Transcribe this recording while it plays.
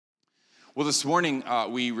Well, this morning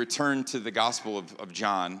we returned to the Gospel of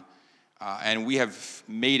John, and we have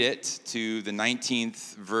made it to the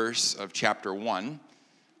 19th verse of chapter 1,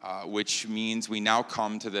 which means we now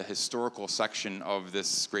come to the historical section of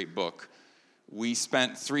this great book. We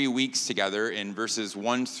spent 3 weeks together in verses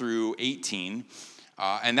 1 through 18,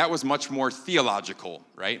 and that was much more theological,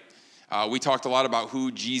 right? We talked a lot about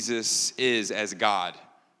who Jesus is as God,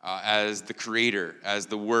 as the Creator, as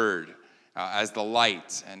the Word, as the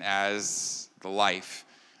light, and as the life.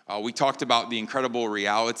 We talked about the incredible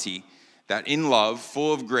reality that in love,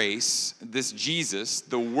 full of grace, this Jesus,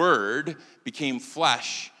 the Word, became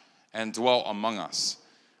flesh and dwelt among us.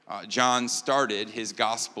 John started his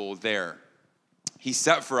gospel there. He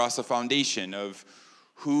set for us a foundation of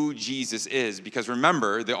who Jesus is, because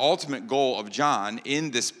remember, the ultimate goal of John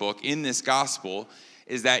in this book, in this gospel,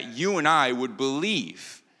 is that you and I would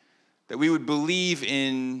believe, that we would believe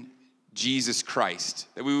in Jesus Christ,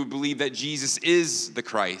 that we would believe that Jesus is the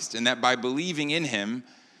Christ, and that by believing in him,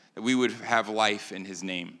 that we would have life in his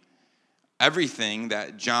name. Everything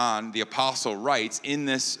that John, the apostle, writes in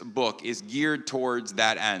this book is geared towards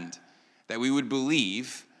that end, that we would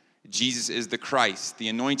believe Jesus is the Christ, the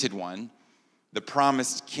anointed one, the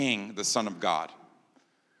promised king, the Son of God.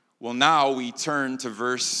 Well, now we turn to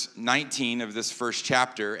verse 19 of this first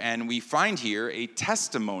chapter, and we find here a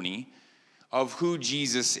testimony of who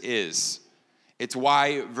Jesus is. It's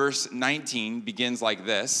why verse 19 begins like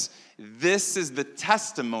this. This is the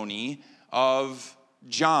testimony of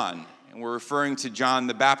John. And we're referring to John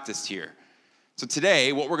the Baptist here. So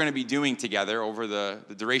today, what we're going to be doing together over the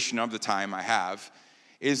duration of the time I have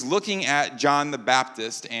is looking at John the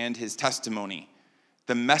Baptist and his testimony,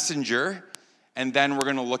 the messenger, and then we're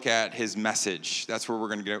going to look at his message. That's where we're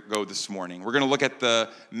going to go this morning. We're going to look at the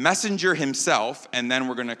messenger himself, and then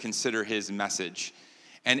we're going to consider his message.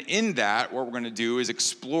 And in that, what we're going to do is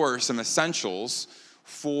explore some essentials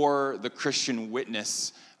for the Christian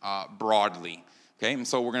witness broadly. Okay, and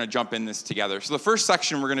so we're going to jump in this together. So the first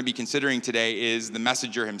section we're going to be considering today is the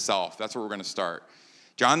messenger himself. That's where we're going to start.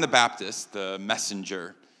 John the Baptist, the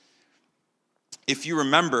messenger. If you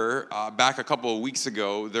remember, back a couple of weeks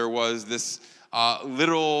ago, there was this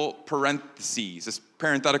little parentheses, this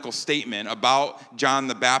parenthetical statement about John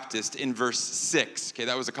the Baptist in verse 6. Okay,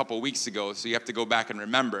 that was a couple of weeks ago, so you have to go back and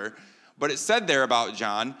remember. But it said there about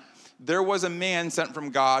John, there was a man sent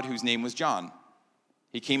from God whose name was John.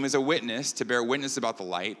 He came as a witness to bear witness about the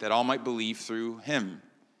light, that all might believe through him.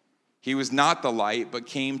 He was not the light, but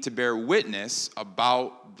came to bear witness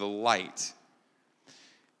about the light.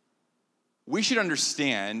 We should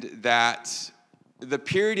understand that the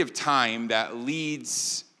period of time that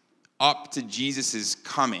leads up to Jesus'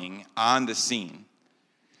 coming on the scene,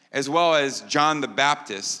 as well as John the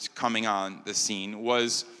Baptist coming on the scene,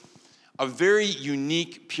 was a very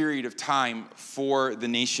unique period of time for the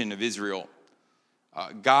nation of Israel.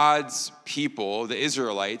 God's people, the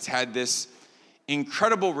Israelites, had this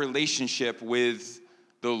incredible relationship with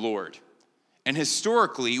the Lord. And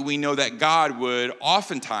historically, we know that God would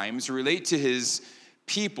oftentimes relate to his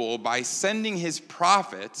people by sending his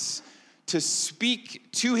prophets to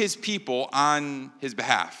speak to his people on his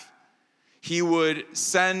behalf. He would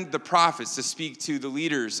send the prophets to speak to the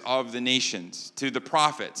leaders of the nations, to the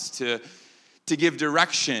prophets, to give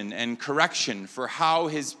direction and correction for how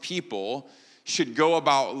his people should go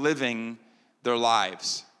about living their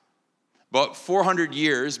lives. But 400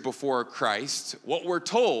 years before Christ, what we're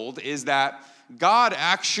told is that God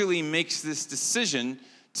actually makes this decision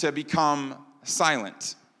to become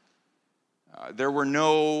silent. There were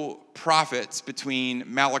no prophets between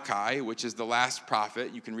Malachi, which is the last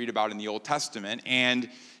prophet you can read about in the Old Testament, and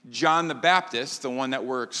John the Baptist, the one that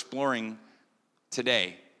we're exploring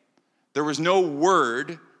today. There was no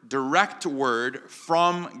word, direct word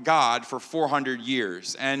from God for 400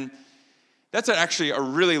 years. And that's actually a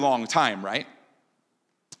really long time, right?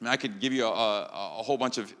 I mean, I could give you a whole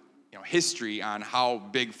bunch of history on how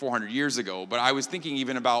big 400 years ago, but I was thinking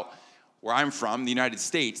even about where I'm from, the United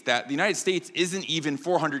States, that the United States isn't even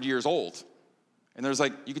 400 years old. And there's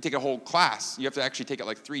you could take a whole class. You have to actually take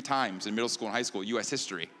it 3 times in middle school and high school, U.S.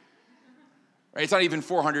 history. Right? It's not even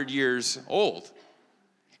 400 years old.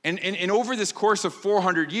 And over this course of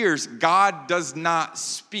 400 years, God does not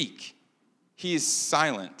speak. He is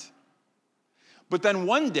silent. But then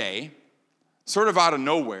one day, sort of out of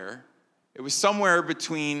nowhere, it was somewhere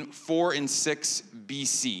between 4 and 6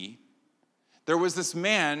 BC, there was this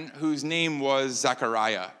man whose name was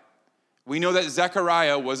Zechariah. We know that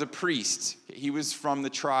Zechariah was a priest. He was from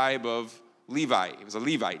the tribe of Levi. He was a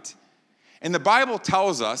Levite. And the Bible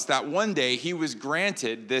tells us that one day he was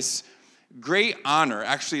granted this great honor.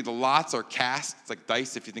 Actually, the lots are cast. It's like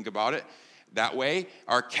dice if you think about it that way.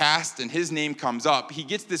 Are cast and his name comes up. He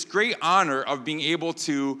gets this great honor of being able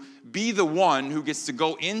to be the one who gets to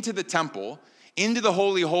go into the temple, into the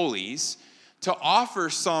Holy Holies, to offer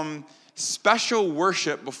some special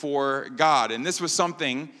worship before God. And this was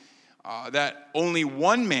something that only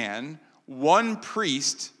one man, one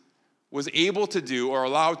priest, was able to do or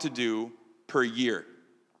allowed to do per year.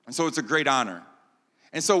 And so it's a great honor.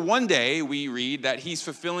 And so one day we read that he's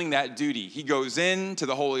fulfilling that duty. He goes into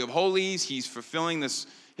the Holy of Holies. He's fulfilling his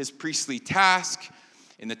priestly task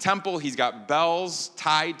in the temple. He's got bells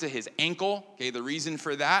tied to his ankle. Okay, the reason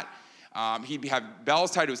for that, he'd have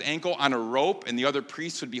bells tied to his ankle on a rope, and the other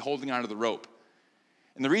priests would be holding onto the rope.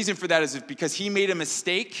 And the reason for that is because he made a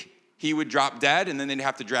mistake, he would drop dead, and then they'd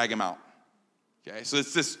have to drag him out. Okay, so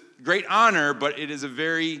it's this great honor, but it is a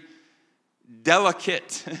very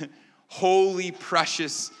delicate, holy,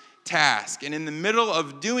 precious task. And in the middle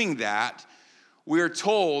of doing that, we are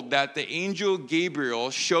told that the angel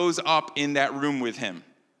Gabriel shows up in that room with him,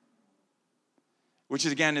 which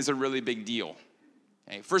again is a really big deal.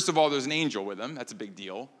 Okay, first of all, there's an angel with him. That's a big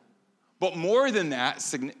deal. But more than that,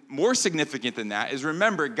 more significant than that is,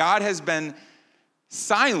 remember, God has been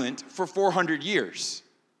silent for 400 years.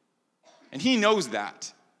 And he knows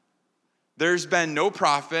that. There's been no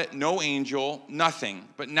prophet, no angel, nothing.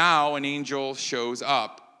 But now an angel shows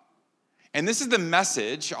up. And this is the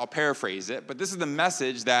message, I'll paraphrase it, but this is the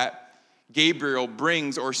message that Gabriel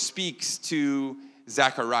brings or speaks to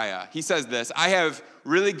Zechariah. He says this: I have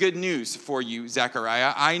really good news for you,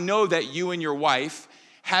 Zechariah. I know that you and your wife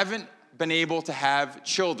haven't been able to have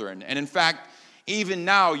children. And in fact, even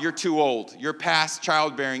now you're too old. You're past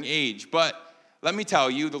childbearing age. But let me tell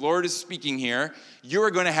you, the Lord is speaking here. You are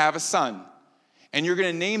going to have a son. And you're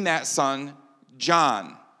going to name that son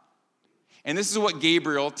John. And this is what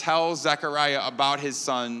Gabriel tells Zechariah about his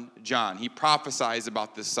son John. He prophesies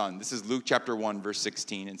about this son. This is Luke chapter 1, verse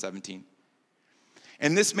 16 and 17.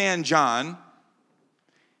 And this man John,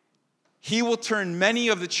 he will turn many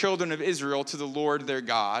of the children of Israel to the Lord their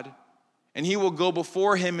God, and he will go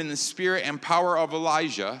before him in the spirit and power of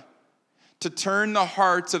Elijah to turn the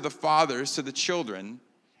hearts of the fathers to the children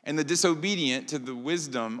and the disobedient to the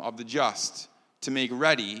wisdom of the just, to make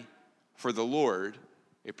ready for the Lord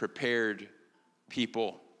a prepared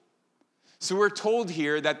people. So we're told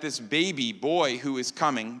here that this baby boy who is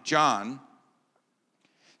coming, John,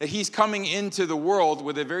 that he's coming into the world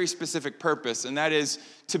with a very specific purpose, and that is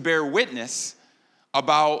to bear witness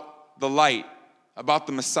about the light, about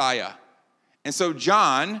the Messiah. And so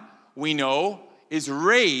John, we know, is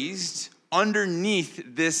raised underneath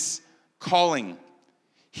this calling.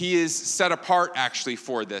 He is set apart actually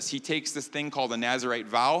for this. He takes this thing called a Nazirite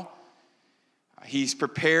vow. He's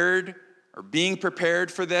prepared or being prepared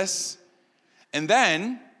for this. And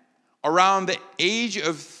then around the age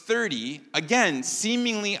of 30, again,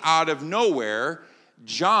 seemingly out of nowhere,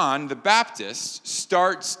 John the Baptist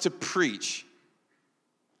starts to preach.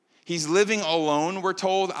 He's living alone, we're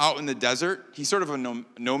told, out in the desert. He's sort of a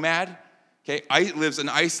nomad. Okay, lives an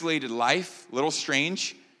isolated life, a little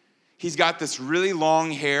strange. He's got this really long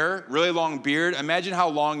hair, really long beard. Imagine how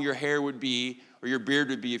long your hair would be or your beard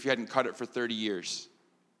would be if you hadn't cut it for 30 years.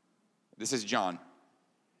 This is John.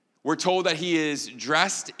 We're told that he is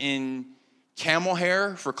dressed in camel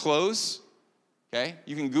hair for clothes. Okay,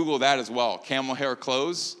 you can Google that as well. Camel hair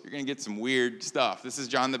clothes. You're going to get some weird stuff. This is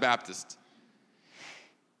John the Baptist.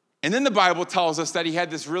 And then the Bible tells us that he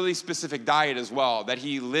had this really specific diet as well, that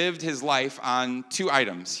he lived his life on two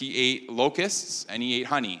items. He ate locusts and he ate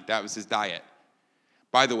honey. That was his diet.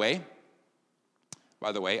 By the way,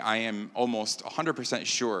 I am almost 100%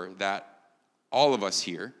 sure that all of us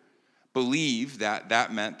here believe that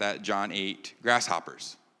that meant that John ate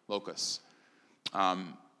grasshoppers, locusts.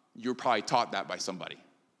 You were probably taught that by somebody.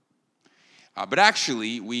 But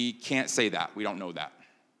actually, we can't say that. We don't know that.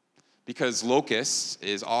 Because locusts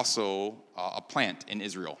is also a plant in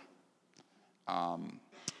Israel.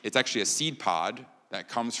 It's actually a seed pod that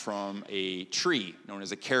comes from a tree known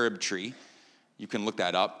as a carob tree. You can look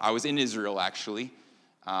that up. I was in Israel, actually,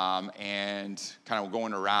 and kind of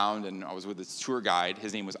going around, and I was with this tour guide.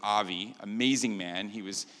 His name was Avi, amazing man. He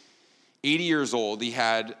was 80 years old. He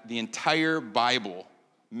had the entire Bible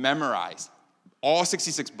memorized, all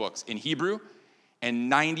 66 books in Hebrew,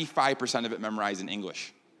 and 95% of it memorized in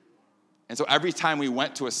English. And so every time we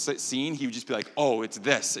went to a scene, he would just be like, oh, it's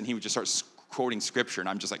this. And he would just start quoting scripture, and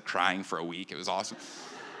I'm just like crying for a week. It was awesome.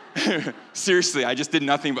 Seriously, I just did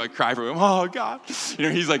nothing but cry for him. Oh, God. You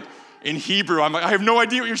know, he's like, in Hebrew, I'm like, I have no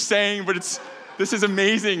idea what you're saying, but this is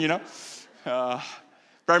amazing, you know. But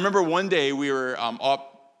I remember one day we were up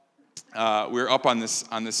we were up on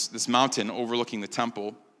this mountain overlooking the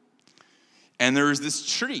temple, and there was this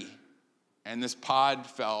tree, and this pod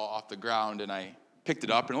fell off the ground, and I picked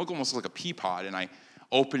it up, and it looked almost like a pea pod, and I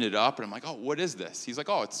opened it up, and I'm like, oh, what is this? He's like,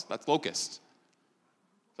 oh, that's locust.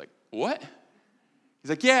 It's like, what? He's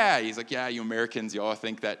like, yeah. He's like, yeah, you Americans, you all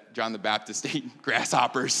think that John the Baptist ate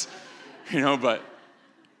grasshoppers, but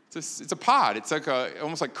it's a pod. It's like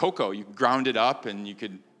almost like cocoa. You ground it up, and you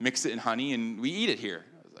could mix it in honey, and we eat it here.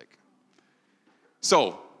 I was like,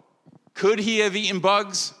 so could he have eaten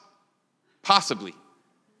bugs? Possibly.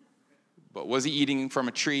 But was he eating from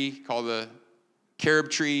a tree called a carob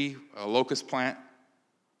tree, a locust plant?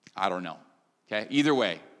 I don't know. Okay, either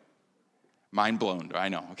way, mind blown. I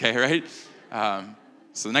know. Okay, right?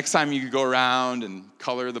 So the next time you go around and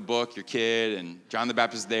color the book, your kid, and John the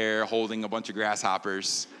Baptist there holding a bunch of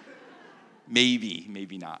grasshoppers,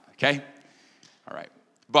 maybe not. Okay, all right.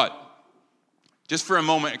 But just for a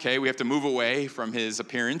moment, okay, we have to move away from his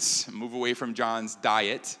appearance, move away from John's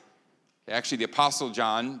diet. Actually, the Apostle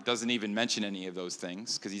John doesn't even mention any of those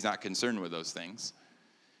things because he's not concerned with those things.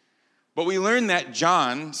 But we learn that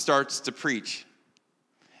John starts to preach.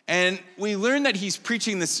 And we learn that he's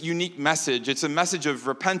preaching this unique message. It's a message of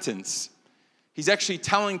repentance. He's actually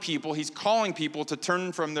telling people, he's calling people to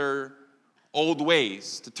turn from their old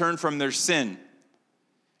ways, to turn from their sin,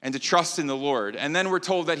 and to trust in the Lord. And then we're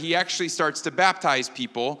told that he actually starts to baptize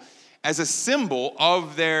people as a symbol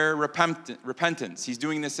of their repentance. He's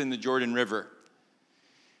doing this in the Jordan River.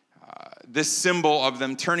 This symbol of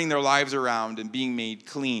them turning their lives around and being made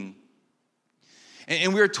clean.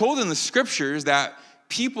 And we are told in the scriptures that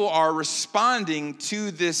people are responding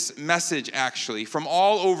to this message, actually, from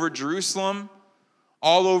all over Jerusalem,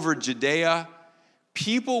 all over Judea.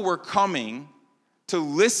 People were coming to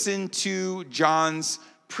listen to John's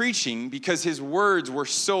preaching because his words were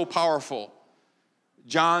so powerful.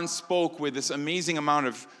 John spoke with this amazing amount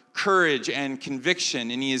of courage and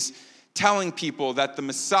conviction, and he is telling people that the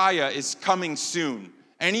Messiah is coming soon.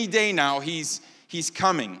 Any day now, he's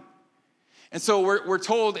coming. And so we're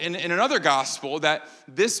told in another gospel that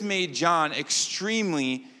this made John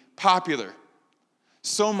extremely popular.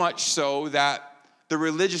 So much so that the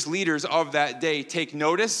religious leaders of that day take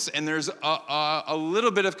notice, and there's a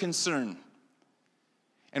little bit of concern.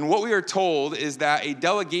 And what we are told is that a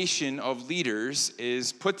delegation of leaders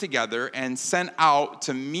is put together and sent out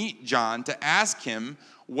to meet John to ask him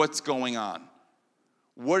what's going on.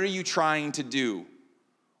 What are you trying to do?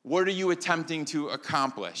 What are you attempting to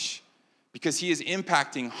accomplish? Because he is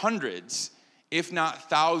impacting hundreds, if not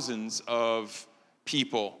thousands, of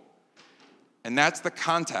people. And that's the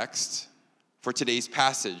context for today's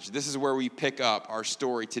passage. This is where we pick up our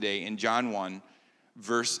story today in John 1,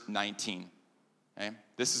 verse 19. Okay?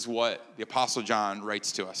 This is what the Apostle John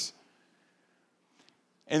writes to us.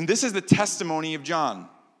 And this is the testimony of John.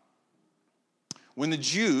 When the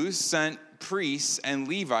Jews sent priests and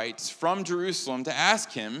Levites from Jerusalem to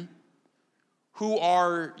ask him, "Who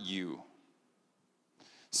are you?"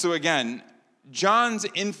 So again, John's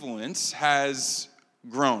influence has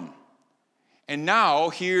grown. And now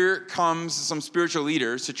here comes some spiritual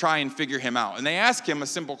leaders to try and figure him out. And they ask him a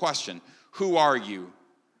simple question: who are you?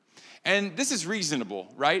 And this is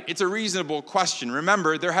reasonable, right? It's a reasonable question.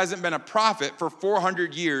 Remember, there hasn't been a prophet for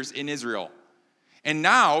 400 years in Israel. And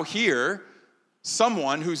now here,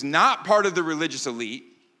 someone who's not part of the religious elite,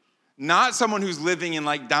 not someone who's living in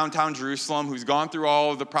like downtown Jerusalem, who's gone through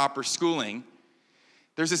all of the proper schooling.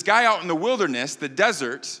 There's this guy out in the wilderness, the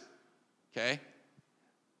desert, okay,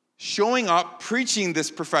 showing up, preaching this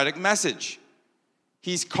prophetic message.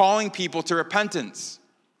 He's calling people to repentance.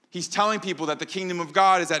 He's telling people that the kingdom of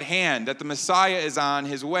God is at hand, that the Messiah is on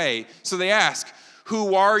his way. So they ask,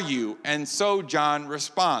 "Who are you?" And so John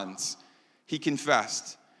responds. He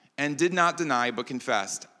confessed and did not deny, but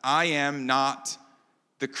confessed, "I am not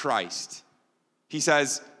the Christ." He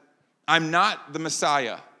says, "I'm not the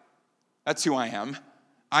Messiah. That's who I am.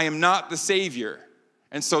 I am not the Savior."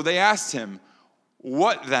 And so they asked him,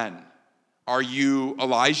 "What then? Are you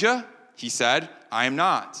Elijah?" He said, "I am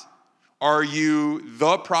not." "Are you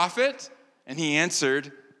the prophet?" And he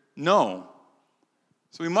answered, "No."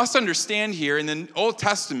 So we must understand here, in the Old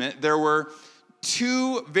Testament, there were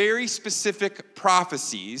two very specific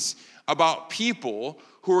prophecies about people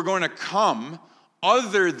who were going to come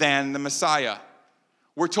other than the Messiah.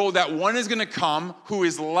 We're told that one is going to come who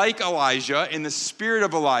is like Elijah, in the spirit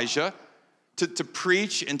of Elijah, to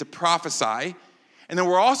preach and to prophesy. And then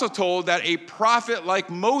we're also told that a prophet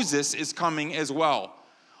like Moses is coming as well.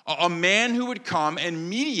 A man who would come and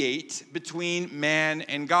mediate between man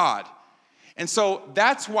and God. And so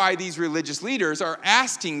that's why these religious leaders are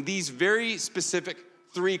asking these very specific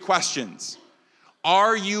three questions.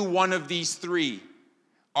 Are you one of these three?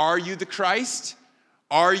 Are you the Christ?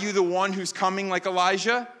 Are you the one who's coming like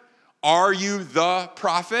Elijah? Are you the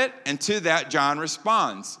prophet? And to that, John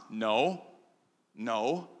responds, no,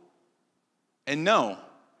 no, and no.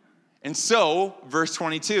 And so, verse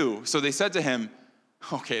 22, so they said to him,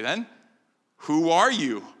 okay then, who are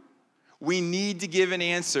you? We need to give an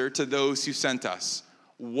answer to those who sent us.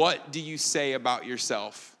 What do you say about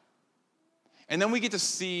yourself? And then we get to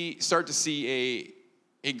start to see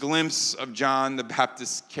a glimpse of John the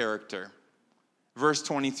Baptist's character. Verse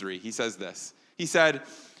 23, he says this. He said,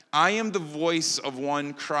 I am the voice of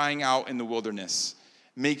one crying out in the wilderness,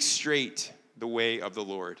 make straight the way of the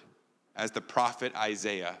Lord, as the prophet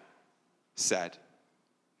Isaiah said.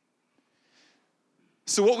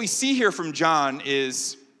 So what we see here from John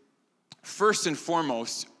is, first and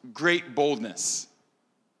foremost, great boldness.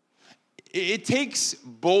 It takes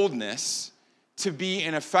boldness to be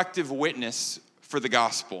an effective witness for the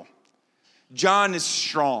gospel. John is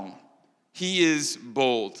strong. He is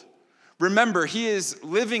bold. Remember, he is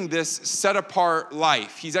living this set-apart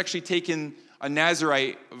life. He's actually taken a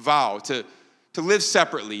Nazirite vow to live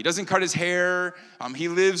separately. He doesn't cut his hair. He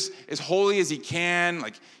lives as holy as he can.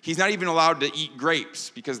 Like, he's not even allowed to eat grapes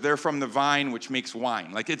because they're from the vine which makes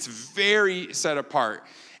wine. Like, it's very set apart.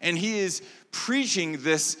 And he is preaching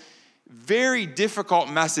this very difficult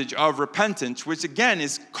message of repentance, which again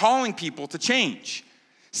is calling people to change.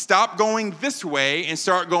 Stop going this way and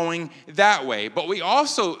start going that way. But we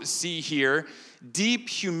also see here deep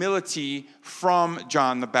humility from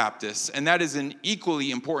John the Baptist, and that is an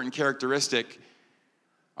equally important characteristic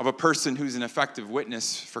of a person who's an effective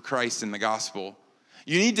witness for Christ in the gospel.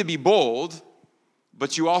 You need to be bold,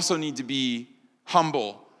 but you also need to be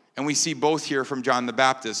humble. And we see both here from John the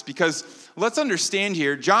Baptist. Because let's understand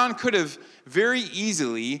here, John could have very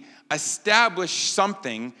easily established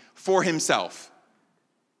something for himself.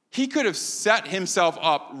 He could have set himself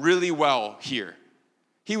up really well here.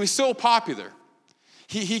 He was so popular.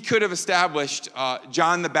 He could have established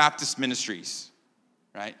John the Baptist Ministries,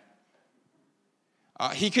 right?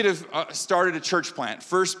 He could have started a church plant,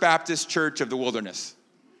 First Baptist Church of the Wilderness,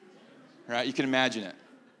 right? You can imagine it,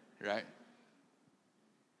 right?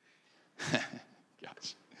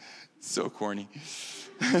 Gosh, so corny.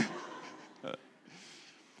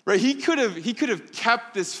 Right? He could have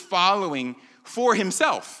kept this following for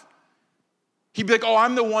himself. He'd be like, oh,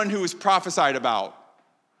 I'm the one who was prophesied about.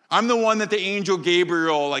 I'm the one that the angel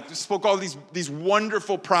Gabriel spoke all these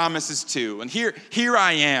wonderful promises to. And here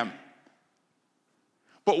I am.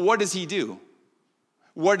 But what does he do?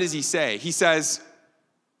 What does he say? He says,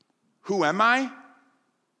 who am I?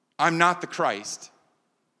 I'm not the Christ.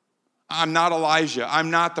 I'm not Elijah.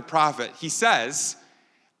 I'm not the prophet. He says,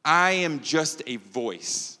 I am just a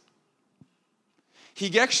voice.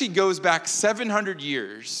 He actually goes back 700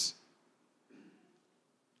 years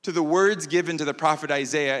to the words given to the prophet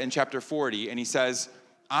Isaiah in chapter 40, and he says,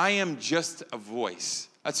 I am just a voice.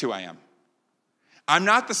 That's who I am. I'm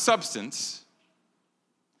not the substance.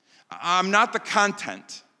 I'm not the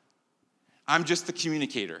content. I'm just the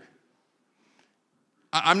communicator.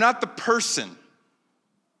 I'm not the person.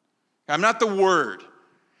 I'm not the word.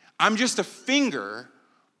 I'm just a finger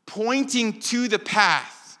pointing to the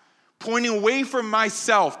path, pointing away from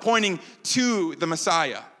myself, pointing to the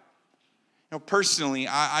Messiah. Personally,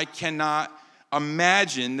 I cannot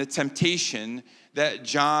imagine the temptation that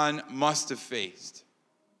John must have faced.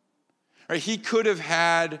 Right? He could have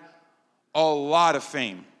had a lot of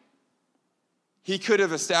fame. He could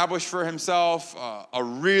have established for himself a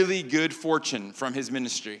really good fortune from his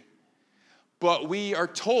ministry. But we are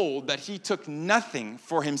told that he took nothing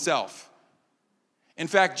for himself. In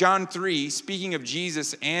fact, John 3, speaking of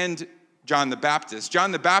Jesus and John the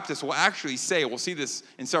Baptist will actually say, we'll see this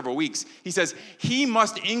in several weeks, he says, he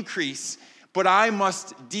must increase, but I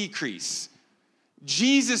must decrease.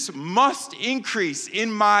 Jesus must increase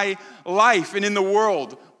in my life and in the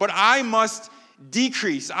world, but I must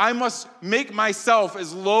decrease. I must make myself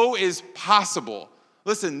as low as possible.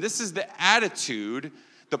 Listen, this is the attitude,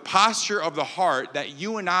 the posture of the heart that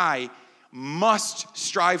you and I must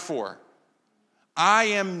strive for. I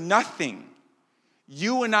am nothing.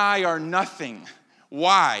 You and I are nothing.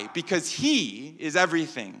 Why? Because he is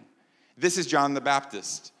everything. This is John the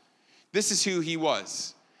Baptist. This is who he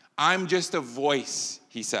was. I'm just a voice,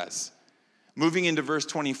 he says. Moving into verse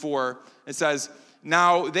 24, it says,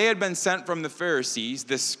 now they had been sent from the Pharisees,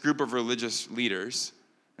 this group of religious leaders,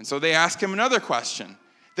 and so they ask him another question.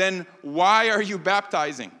 Then why are you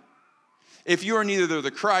baptizing? If you are neither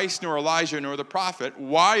the Christ, nor Elijah, nor the prophet,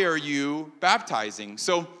 why are you baptizing?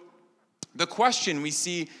 So the question we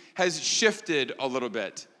see has shifted a little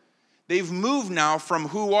bit. They've moved now from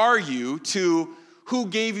who are you to who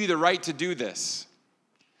gave you the right to do this?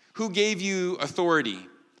 Who gave you authority?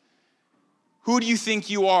 Who do you think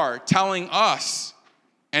you are telling us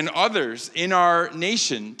and others in our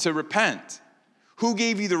nation to repent? Who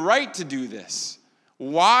gave you the right to do this?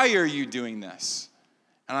 Why are you doing this?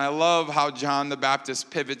 And I love how John the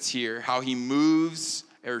Baptist pivots here, how he moves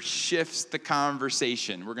or shifts the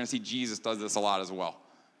conversation. We're going to see Jesus does this a lot as well.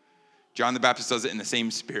 John the Baptist does it in the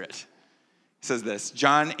same spirit. He says this,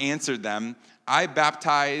 John answered them, I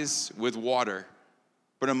baptize with water,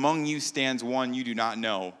 but among you stands one you do not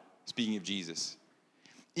know, speaking of Jesus.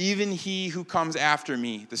 Even he who comes after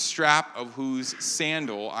me, the strap of whose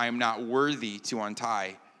sandal I am not worthy to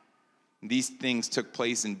untie. These things took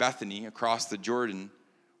place in Bethany, across the Jordan,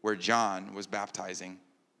 where John was baptizing.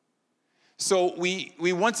 So we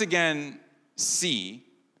once again see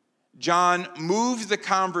John moves the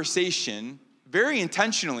conversation very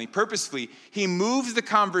intentionally, purposefully. He moves the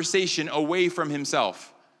conversation away from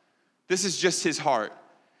himself. This is just his heart.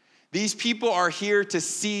 These people are here to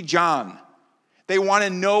see John. They want to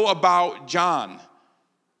know about John.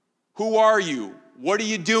 Who are you? What are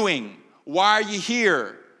you doing? Why are you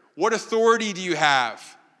here? What authority do you have?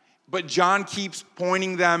 But John keeps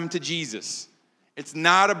pointing them to Jesus. It's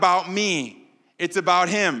not about me. It's about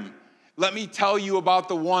him. Let me tell you about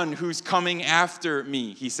the one who's coming after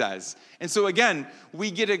me, he says. And so again,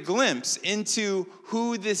 we get a glimpse into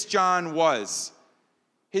who this John was.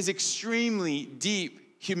 His extremely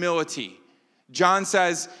deep humility. John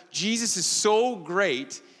says, Jesus is so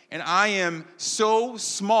great and I am so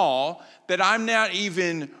small that I'm not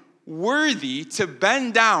even worthy to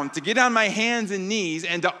bend down, to get on my hands and knees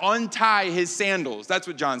and to untie his sandals. That's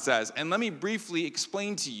what John says. And let me briefly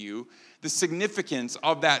explain to you the significance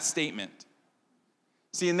of that statement.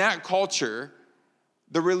 See, in that culture,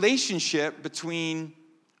 the relationship between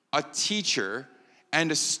a teacher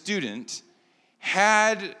and a student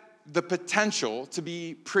had the potential to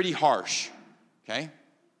be pretty harsh, okay?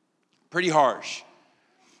 Pretty harsh.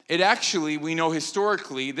 It actually, we know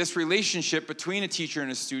historically, this relationship between a teacher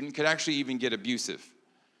and a student could actually even get abusive,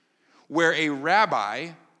 where a rabbi,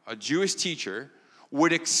 a Jewish teacher,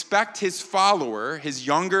 would expect his follower, his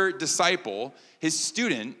younger disciple, his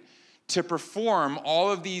student, to perform all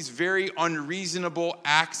of these very unreasonable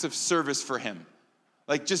acts of service for him.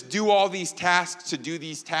 Like, just do all these tasks to do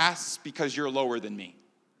these tasks because you're lower than me,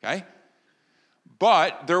 okay?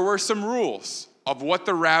 But there were some rules of what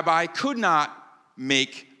the rabbi could not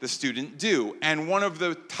make the student do. And one of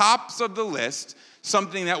the tops of the list,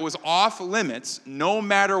 something that was off limits, no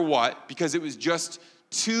matter what, because it was just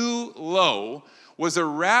too low, was a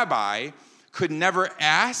rabbi could never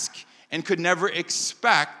ask and could never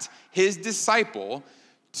expect his disciple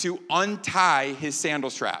to untie his sandal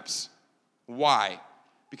straps. Why?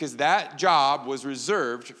 Because that job was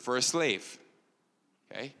reserved for a slave.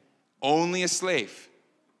 Okay? Only a slave.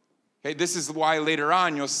 Okay? This is why later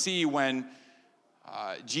on you'll see when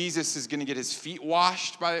Jesus is going to get his feet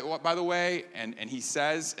washed, by the way, and he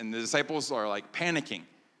says, and the disciples are like panicking.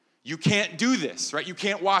 You can't do this, right? You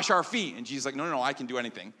can't wash our feet. And Jesus is like, no, I can do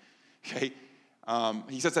anything. Okay?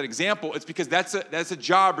 He sets that example. It's because that's a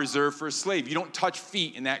job reserved for a slave. You don't touch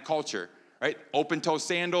feet in that culture, right? Open-toe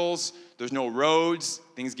sandals. There's no roads.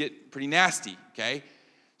 Things get pretty nasty, okay?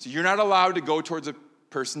 So you're not allowed to go towards a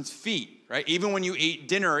person's feet, right? Even when you ate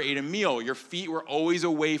dinner or ate a meal, your feet were always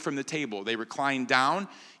away from the table. They reclined down.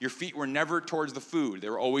 Your feet were never towards the food. They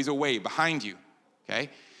were always away behind you, okay?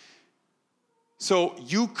 So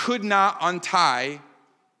you could not untie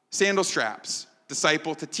sandal straps,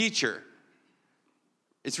 disciple to teacher.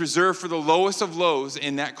 It's reserved for the lowest of lows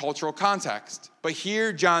in that cultural context. But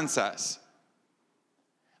here John says,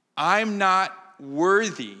 I'm not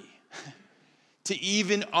worthy to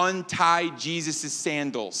even untie Jesus'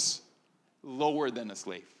 sandals, lower than a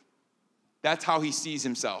slave. That's how he sees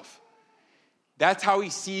himself. That's how he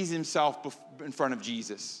sees himself in front of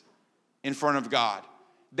Jesus, in front of God.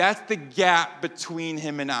 That's the gap between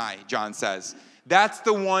him and I, John says. That's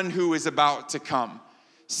the one who is about to come.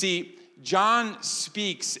 See, John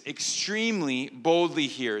speaks extremely boldly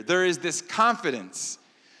here. There is this confidence.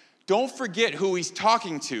 Don't forget who he's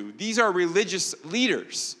talking to. These are religious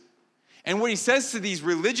leaders. And what he says to these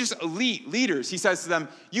religious elite leaders, he says to them,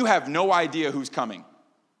 you have no idea who's coming.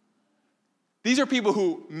 These are people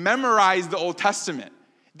who memorize the Old Testament.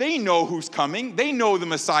 They know who's coming. They know the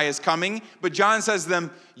Messiah is coming. But John says to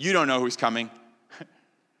them, you don't know who's coming.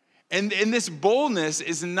 And this boldness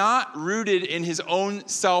is not rooted in his own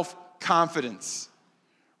self-confidence.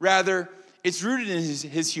 Rather, it's rooted in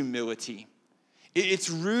his humility. It's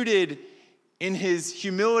rooted in his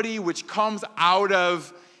humility, which comes out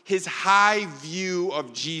of his high view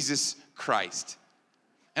of Jesus Christ.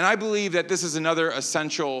 And I believe that this is another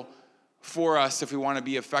essential for us if we want to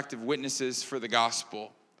be effective witnesses for the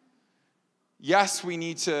gospel. Yes, we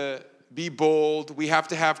need to be bold. We have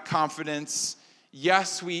to have confidence.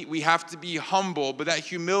 Yes, we have to be humble, but that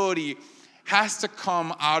humility has to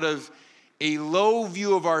come out of a low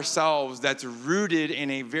view of ourselves that's rooted in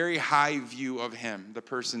a very high view of him, the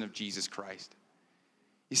person of Jesus Christ.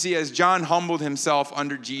 You see, as John humbled himself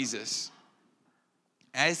under Jesus,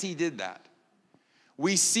 as he did that,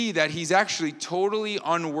 we see that he's actually totally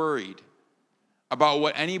unworried about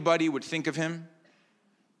what anybody would think of him,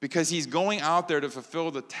 because he's going out there to fulfill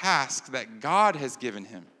the task that God has given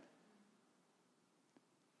him.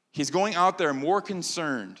 He's going out there more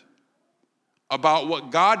concerned about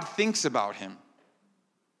what God thinks about him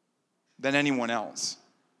than anyone else.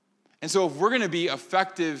 And so if we're going to be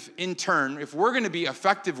effective in turn, if we're going to be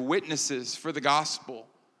effective witnesses for the gospel,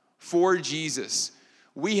 for Jesus,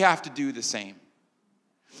 we have to do the same.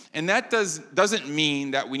 And that doesn't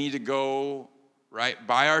mean that we need to go, right,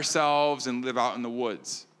 by ourselves and live out in the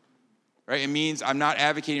woods. Right? It means I'm not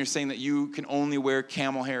advocating or saying that you can only wear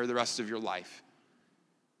camel hair the rest of your life.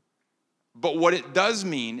 But what it does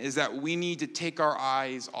mean is that we need to take our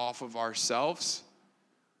eyes off of ourselves.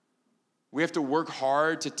 We have to work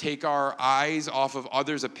hard to take our eyes off of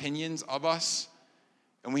others' opinions of us,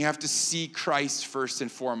 and we have to see Christ first and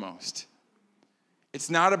foremost. It's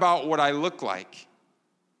not about what I look like.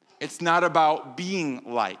 It's not about being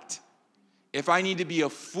liked. If I need to be a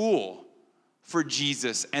fool for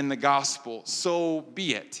Jesus and the gospel, so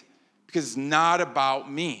be it, because it's not about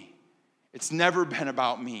me. It's never been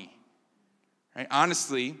about me. Right?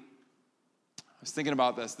 Honestly, I was thinking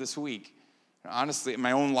about this week. Honestly, in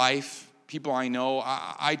my own life, people I know,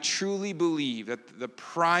 I truly believe that the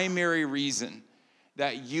primary reason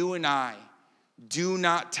that you and I do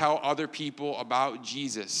not tell other people about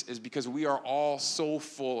Jesus is because we are all so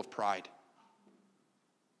full of pride.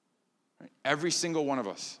 Right? Every single one of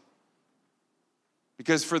us.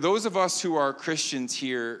 Because for those of us who are Christians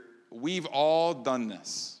here, we've all done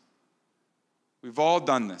this. We've all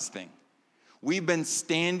done this thing. We've been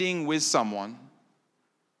standing with someone.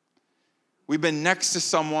 We've been next to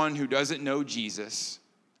someone who doesn't know Jesus.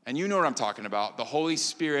 And you know what I'm talking about. The Holy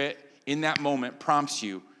Spirit in that moment prompts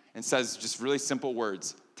you and says just really simple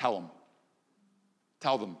words. Tell them.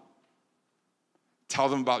 Tell them. Tell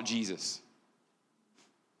them about Jesus.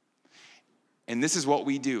 And this is what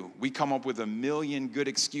we do. We come up with a million good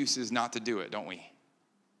excuses not to do it, don't we?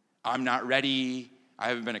 I'm not ready. I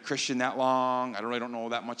haven't been a Christian that long. I really don't know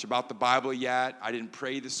that much about the Bible yet. I didn't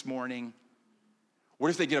pray this morning. What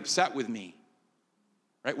if they get upset with me?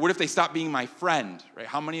 Right? What if they stop being my friend? Right?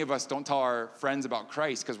 How many of us don't tell our friends about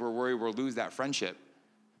Christ because we're worried we'll lose that friendship?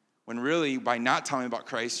 When really, by not telling about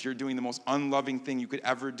Christ, you're doing the most unloving thing you could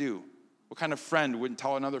ever do. What kind of friend wouldn't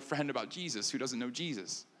tell another friend about Jesus who doesn't know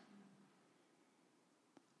Jesus?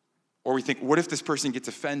 Or we think, what if this person gets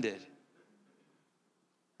offended?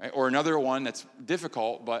 Right? Or another one that's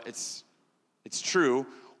difficult, but it's true.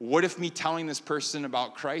 What if me telling this person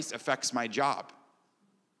about Christ affects my job?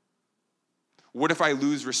 What if I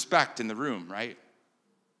lose respect in the room, right?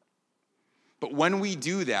 But when we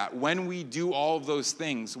do that, when we do all of those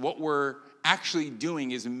things, what we're actually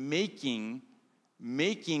doing is making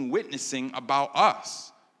witnessing about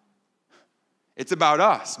us. It's about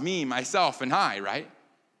us, me, myself, and I, right?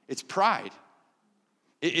 It's pride.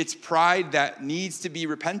 It's pride that needs to be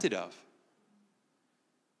repented of.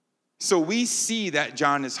 So we see that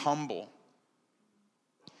John is humble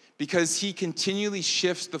because he continually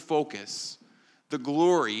shifts the focus, the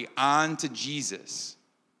glory, onto Jesus.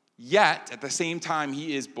 Yet, at the same time,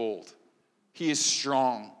 he is bold. He is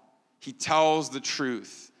strong. He tells the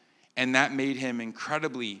truth. And that made him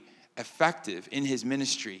incredibly effective in his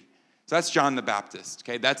ministry. So that's John the Baptist,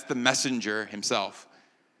 okay? That's the messenger himself.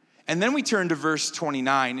 And then we turn to verse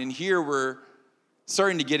 29, and here we're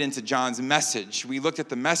starting to get into John's message. We looked at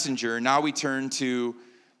the messenger, now we turn to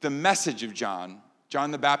the message of John.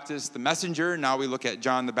 John the Baptist, the messenger, now we look at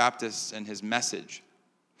John the Baptist and his message.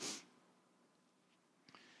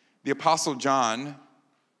 The Apostle John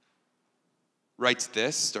writes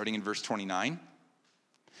this, starting in verse 29.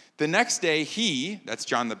 The next day he, that's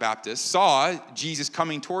John the Baptist, saw Jesus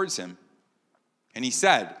coming towards him. And he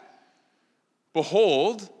said,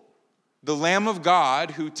 "Behold, the Lamb of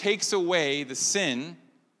God who takes away the sin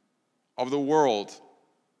of the world."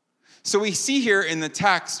 So we see here in the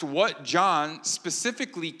text what John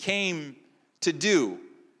specifically came to do.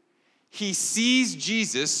 He sees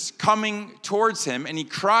Jesus coming towards him and he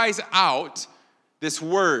cries out this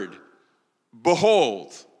word,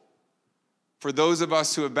 Behold. For those of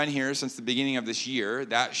us who have been here since the beginning of this year,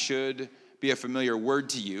 that should be a familiar word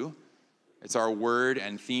to you. It's our word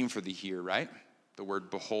and theme for the year, right? The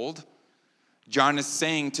word behold. John is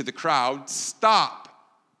saying to the crowd, stop,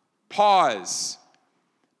 pause,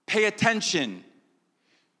 pay attention,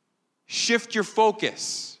 shift your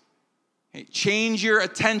focus, change your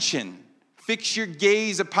attention, fix your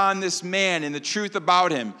gaze upon this man and the truth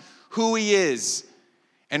about him, who he is,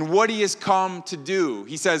 and what he has come to do.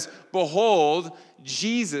 He says, behold,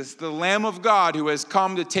 Jesus, the Lamb of God, who has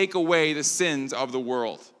come to take away the sins of the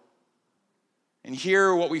world. And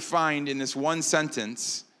here what we find in this one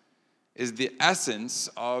sentence is the essence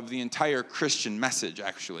of the entire Christian message,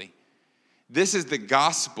 actually. This is the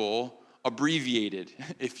gospel abbreviated,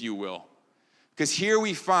 if you will. Because here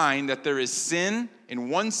we find that there is sin. In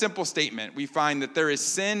one simple statement, we find that there is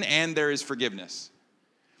sin and there is forgiveness.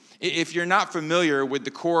 If you're not familiar with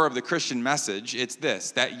the core of the Christian message, it's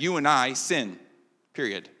this, that you and I sin,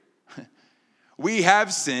 period. We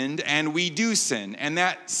have sinned and we do sin, and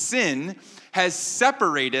that sin has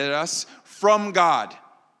separated us from God.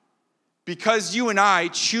 Because you and I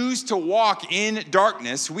choose to walk in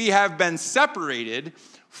darkness, we have been separated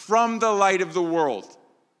from the light of the world,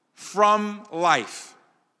 from life.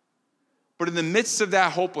 But in the midst of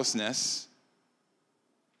that hopelessness,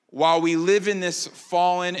 while we live in this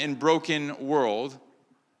fallen and broken world,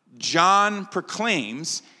 John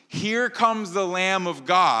proclaims, here comes the Lamb of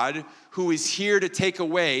God who is here to take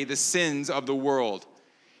away the sins of the world.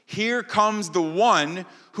 Here comes the one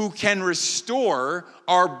who can restore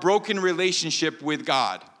our broken relationship with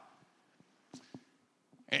God.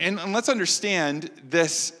 And let's understand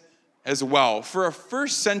this as well. For a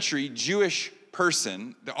first century Jewish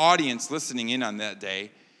person, the audience listening in on that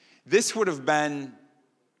day, this would have been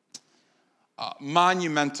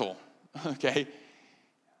monumental, okay?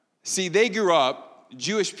 See,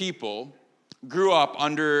 Jewish people grew up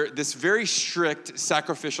under this very strict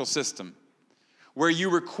sacrificial system where you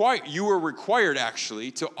were required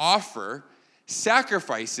actually to offer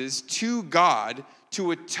sacrifices to God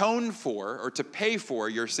to atone for or to pay for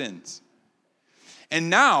your sins. And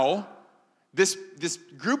now, this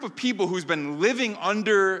group of people who's been living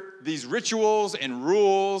under these rituals and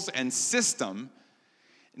rules and system,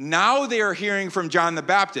 now they are hearing from John the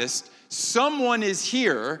Baptist, someone is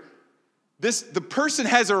here, the person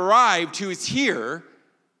has arrived who is here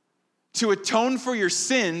to atone for your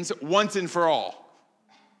sins once and for all.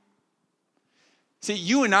 See,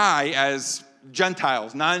 you and I, as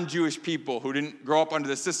Gentiles, non-Jewish people who didn't grow up under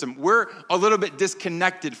the system, we're a little bit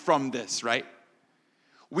disconnected from this, right?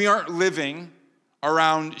 We aren't living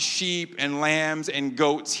around sheep and lambs and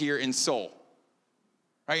goats here in Seoul,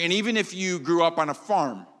 right? And even if you grew up on a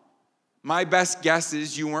farm, my best guess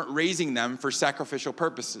is you weren't raising them for sacrificial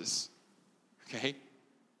purposes, okay?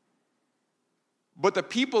 But the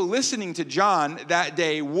people listening to John that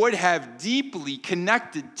day would have deeply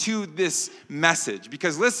connected to this message.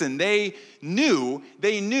 Because listen, they knew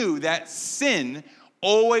that sin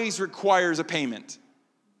always requires a payment.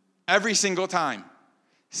 Every single time.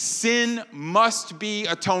 Sin must be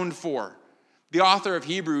atoned for. The author of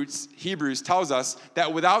Hebrews tells us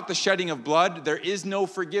that without the shedding of blood, there is no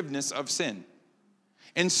forgiveness of sin.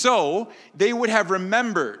 And so, they would have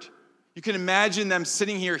remembered. You can imagine them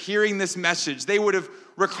sitting here hearing this message. They would have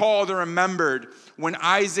recalled or remembered when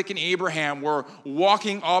Isaac and Abraham were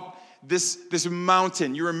walking up this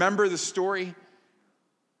mountain. You remember the story?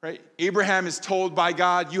 Right? Abraham is told by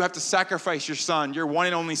God, you have to sacrifice your son, your one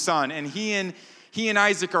and only son. And he and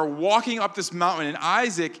Isaac are walking up this mountain. And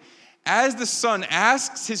Isaac, as the son,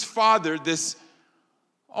 asks his father this,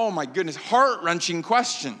 oh my goodness, heart-wrenching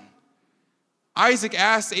question. Isaac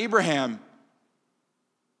asks Abraham,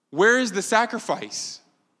 where is the sacrifice?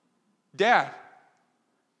 Dad,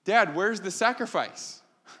 where's the sacrifice?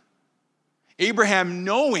 Abraham,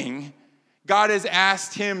 knowing God has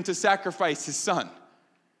asked him to sacrifice his son.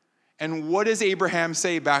 And what does Abraham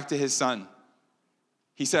say back to his son?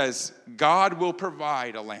 He says, God will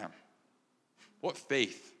provide a lamb. What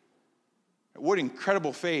faith. What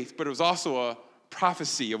incredible faith, but it was also a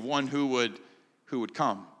prophecy of one who would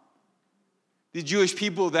come. The Jewish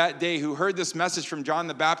people that day who heard this message from John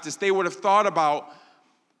the Baptist, they would have thought about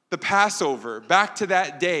the Passover, back to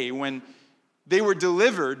that day when they were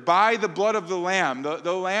delivered by the blood of the lamb,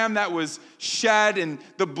 the lamb that was shed and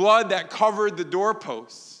the blood that covered the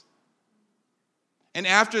doorposts. And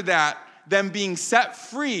after that, them being set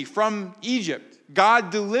free from Egypt,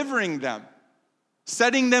 God delivering them,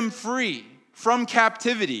 setting them free from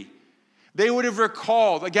captivity. They would have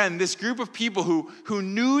recalled, again, this group of people who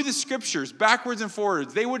knew the scriptures backwards and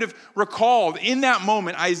forwards. They would have recalled in that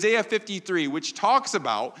moment Isaiah 53, which talks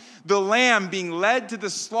about the lamb being led to the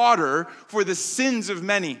slaughter for the sins of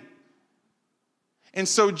many. And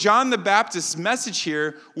so John the Baptist's message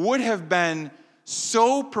here would have been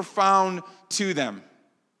so profound to them.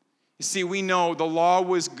 You see, we know the law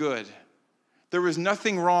was good. There was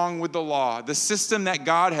nothing wrong with the law. The system that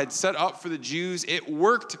God had set up for the Jews, it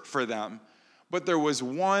worked for them. But there was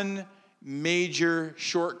one major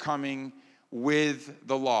shortcoming with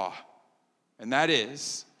the law, and that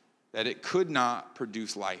is that it could not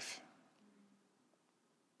produce life.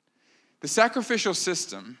 The sacrificial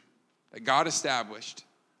system that God established,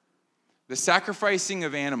 the sacrificing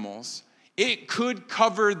of animals, it could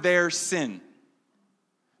cover their sin.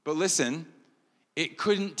 But listen, it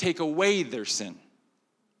couldn't take away their sin.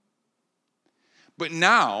 But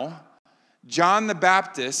now, John the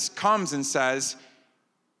Baptist comes and says,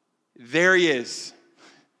 there he is.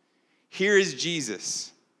 Here is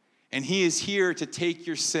Jesus. And he is here to take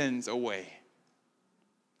your sins away.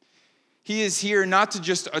 He is here not to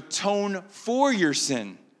just atone for your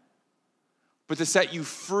sin, but to set you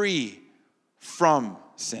free from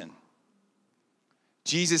sin.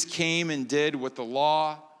 Jesus came and did what the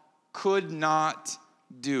law could not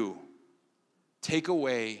do: take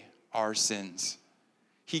away our sins.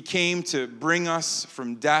 He came to bring us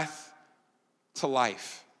from death to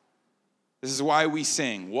life. This is why we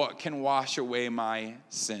sing, what can wash away my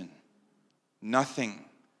sin? Nothing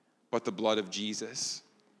but the blood of Jesus.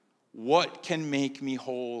 What can make me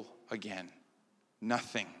whole again?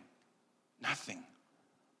 Nothing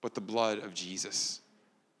but the blood of Jesus.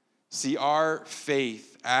 See, our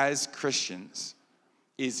faith as Christians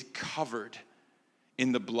is covered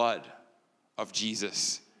in the blood of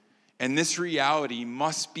Jesus. And this reality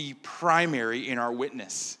must be primary in our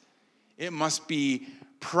witness. It must be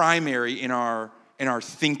primary in our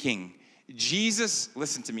thinking. Jesus,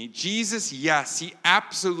 listen to me, Jesus, yes, he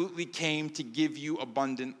absolutely came to give you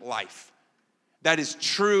abundant life. That is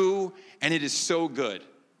true, and it is so good.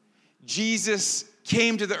 Jesus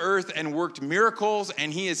came to the earth and worked miracles,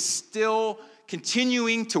 and he is still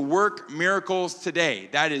continuing to work miracles today.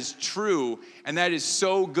 That is true, and that is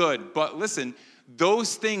so good. But listen,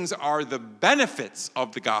 those things are the benefits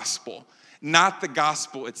of the gospel, not the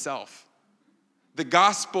gospel itself. The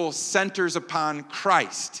gospel centers upon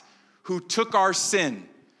Christ, who took our sin,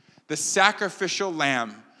 the sacrificial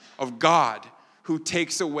lamb of God, who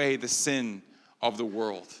takes away the sin of the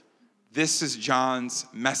world. This is John's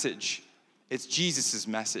message. It's Jesus'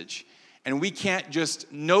 message. And we can't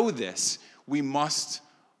just know this. We must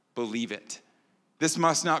believe it. This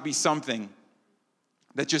must not be something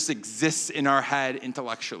that just exists in our head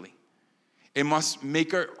intellectually. It must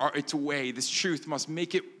make its way, this truth must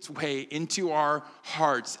make its way into our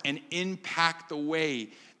hearts and impact the way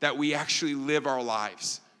that we actually live our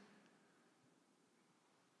lives.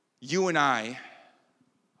 You and I,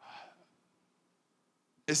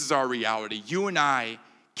 this is our reality. You and I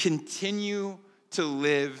continue to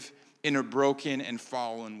live in a broken and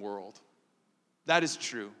fallen world. That is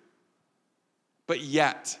true. But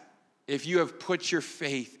yet, if you have put your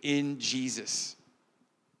faith in Jesus,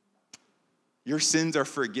 your sins are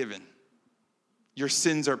forgiven. Your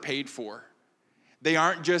sins are paid for. They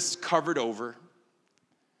aren't just covered over.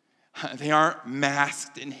 They aren't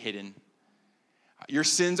masked and hidden. Your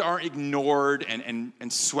sins aren't ignored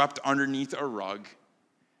and swept underneath a rug.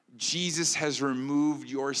 Jesus has removed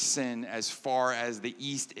your sin as far as the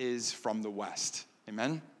east is from the west.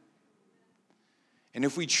 Amen? And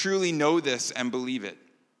if we truly know this and believe it,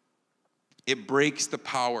 it breaks the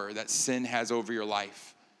power that sin has over your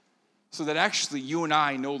life, so that actually you and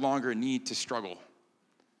I no longer need to struggle.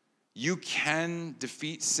 You can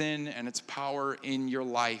defeat sin and its power in your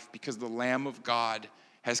life because the Lamb of God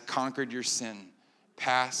has conquered your sin,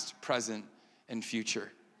 past, present, and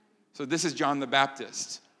future. So this is John the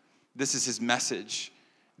Baptist. This is his message.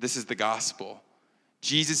 This is the gospel.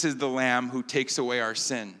 Jesus is the Lamb who takes away our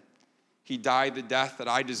sin. He died the death that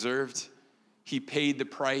I deserved. He paid the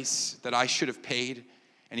price that I should have paid.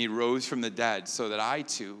 And he rose from the dead so that I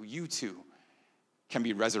too, you too, can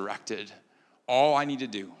be resurrected. All I need to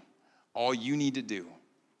do, all you need to do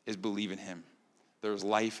is believe in him. There is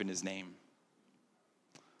life in his name.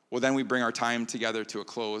 Well, then we bring our time together to a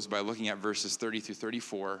close by looking at verses 30 through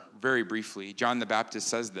 34. Very briefly, John the Baptist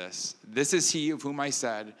says this: "This is he of whom I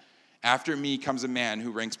said, after me comes a man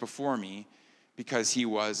who ranks before me, because he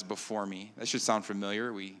was before me." That should sound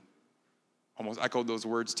familiar. We almost echoed those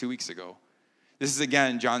words 2 weeks ago. This is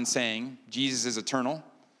again John saying Jesus is eternal.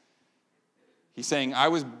 He's saying, I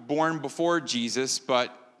was born before Jesus,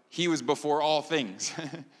 but he was before all things.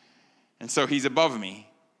 And so he's above me.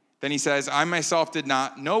 Then he says, I myself did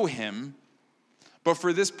not know him, but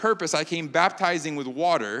for this purpose I came baptizing with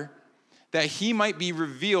water, that he might be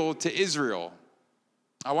revealed to Israel.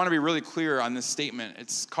 I want to be really clear on this statement.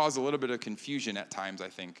 It's caused a little bit of confusion at times, I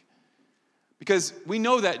think. Because we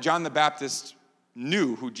know that John the Baptist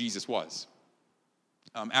knew who Jesus was.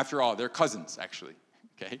 After all, they're cousins, actually.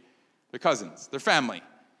 Okay? They're cousins. They're family.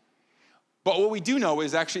 But what we do know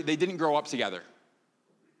is actually they didn't grow up together.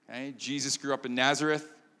 Okay? Jesus grew up in Nazareth.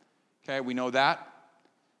 Okay, we know that.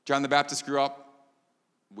 John the Baptist grew up,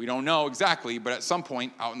 we don't know exactly, but at some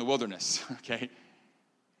point out in the wilderness. Okay?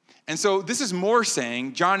 And so this is more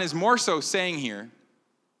saying, John is more so saying here,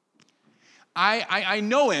 I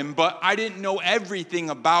know him, but I didn't know everything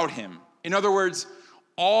about him. In other words,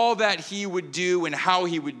 all that he would do and how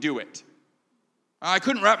he would do it. I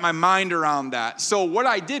couldn't wrap my mind around that. So what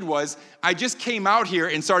I did was I just came out here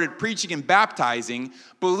and started preaching and baptizing,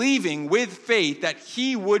 believing with faith that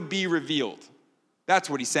he would be revealed. That's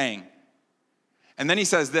what he's saying. And then he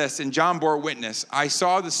says this, and John bore witness, I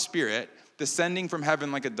saw the Spirit descending from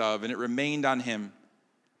heaven like a dove, and it remained on him.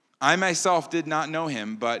 I myself did not know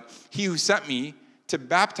him, but he who sent me to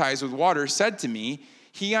baptize with water said to me,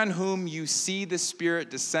 he on whom you see the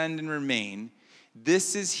Spirit descend and remain,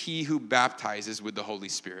 this is he who baptizes with the Holy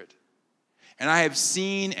Spirit. And I have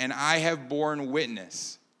seen and I have borne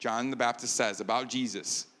witness, John the Baptist says about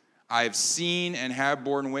Jesus, I have seen and have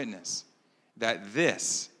borne witness that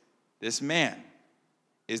this man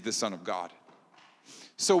is the Son of God.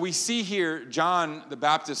 So we see here John the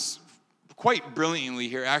Baptist quite brilliantly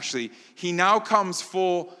here, actually. He now comes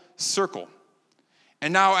full circle.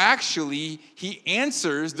 And now actually he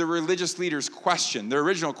answers the religious leaders' question, their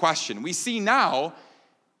original question. We see now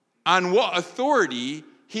on what authority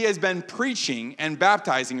he has been preaching and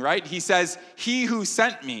baptizing, right? He says, he who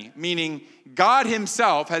sent me, meaning God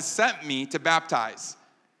himself has sent me to baptize,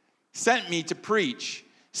 sent me to preach,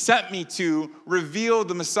 sent me to reveal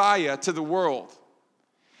the Messiah to the world.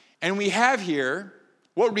 And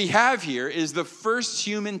what we have here is the first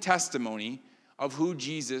human testimony of who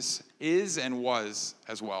Jesus is and was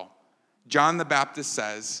as well. John the Baptist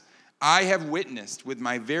says, I have witnessed with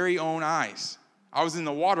my very own eyes. I was in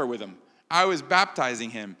the water with him. I was baptizing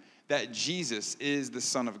him that Jesus is the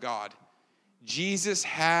Son of God. Jesus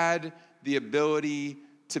had the ability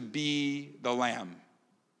to be the Lamb.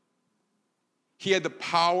 He had the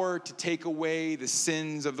power to take away the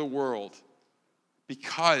sins of the world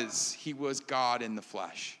because he was God in the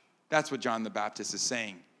flesh. That's what John the Baptist is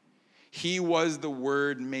saying. He was the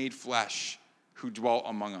Word made flesh who dwelt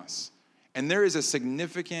among us. And there is a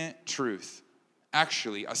significant truth,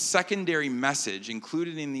 actually, a secondary message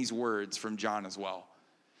included in these words from John as well.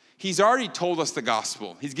 He's already told us the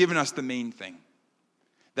gospel. He's given us the main thing,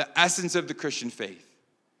 the essence of the Christian faith,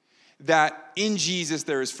 that in Jesus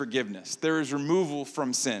there is forgiveness, there is removal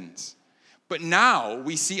from sins. But now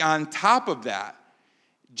we see on top of that,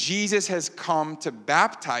 Jesus has come to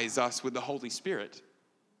baptize us with the Holy Spirit.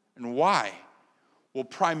 And why? Well,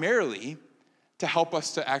 primarily to help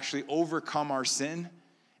us to actually overcome our sin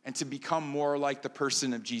and to become more like the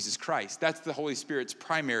person of Jesus Christ. That's the Holy Spirit's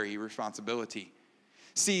primary responsibility.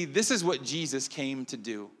 See, this is what Jesus came to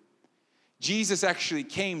do. Jesus actually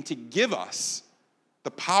came to give us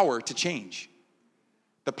the power to change,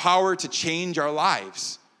 the power to change our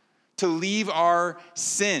lives, to leave our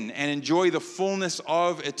sin and enjoy the fullness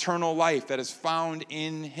of eternal life that is found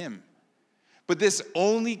in him. But this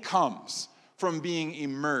only comes from being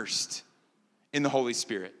immersed in the Holy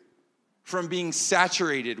Spirit, from being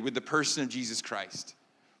saturated with the person of Jesus Christ,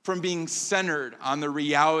 from being centered on the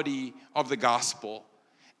reality of the gospel.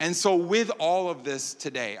 And so with all of this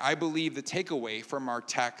today, I believe the takeaway from our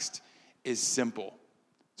text is simple.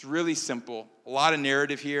 It's really simple. A lot of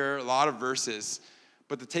narrative here, a lot of verses,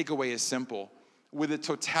 but the takeaway is simple. With the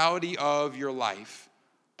totality of your life,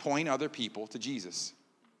 point other people to Jesus.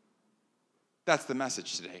 That's the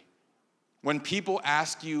message today. When people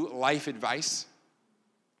ask you life advice,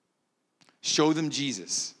 show them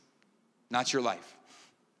Jesus, not your life.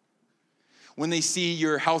 When they see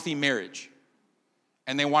your healthy marriage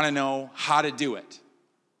and they want to know how to do it,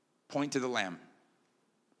 point to the Lamb.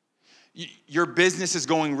 Your business is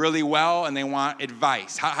going really well and they want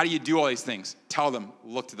advice. How do you do all these things? Tell them,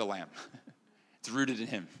 look to the Lamb. It's rooted in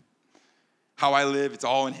him. How I live, it's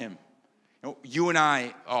all in him. You and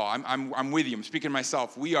I, I'm with you. I'm speaking to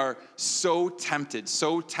myself. We are so tempted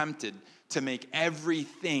to make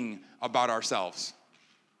everything about ourselves.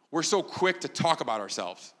 We're so quick to talk about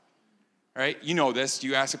ourselves, right? You know this.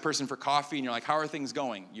 You ask a person for coffee and you're like, how are things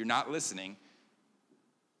going? You're not listening.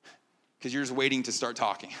 because you're just waiting to start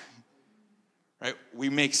talking. Right? We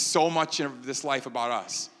make so much of this life about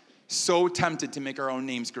us. So tempted to make our own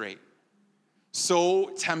names great.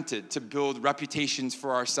 So tempted to build reputations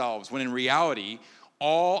for ourselves, when in reality,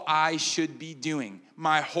 all I should be doing,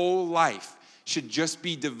 my whole life, should just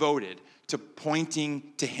be devoted to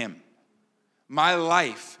pointing to him. My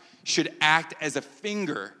life should act as a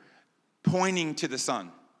finger pointing to the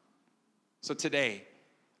Son. So today,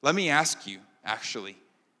 let me ask you, actually,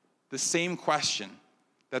 the same question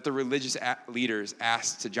that the religious leaders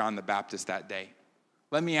asked to John the Baptist that day.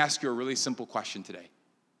 Let me ask you a really simple question today.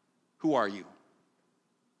 Who are you?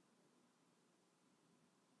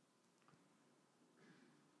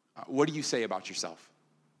 What do you say about yourself?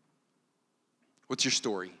 What's your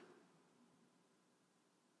story?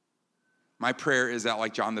 My prayer is that,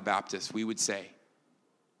 like John the Baptist, we would say,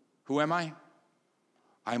 who am I?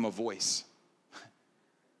 I am a voice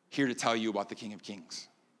here to tell you about the King of Kings,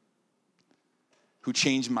 who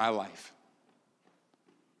changed my life.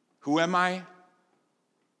 Who am I?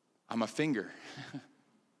 I'm a finger.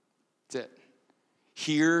 That's it.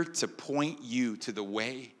 Here to point you to the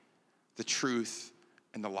way, the truth,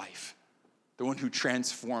 and the life. The one who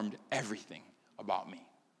transformed everything about me.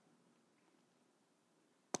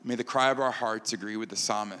 May the cry of our hearts agree with the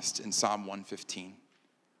psalmist in Psalm 115.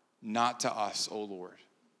 Not to us, O Lord,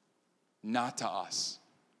 not to us,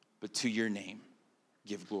 but to your name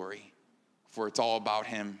give glory. For it's all about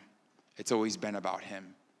him. It's always been about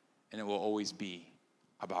him. And it will always be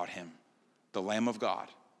about him. The Lamb of God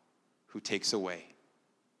who takes away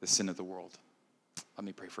the sin of the world. Let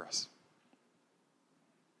me pray for us.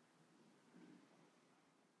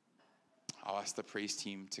 I'll ask the praise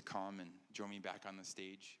team to come and join me back on the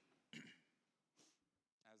stage.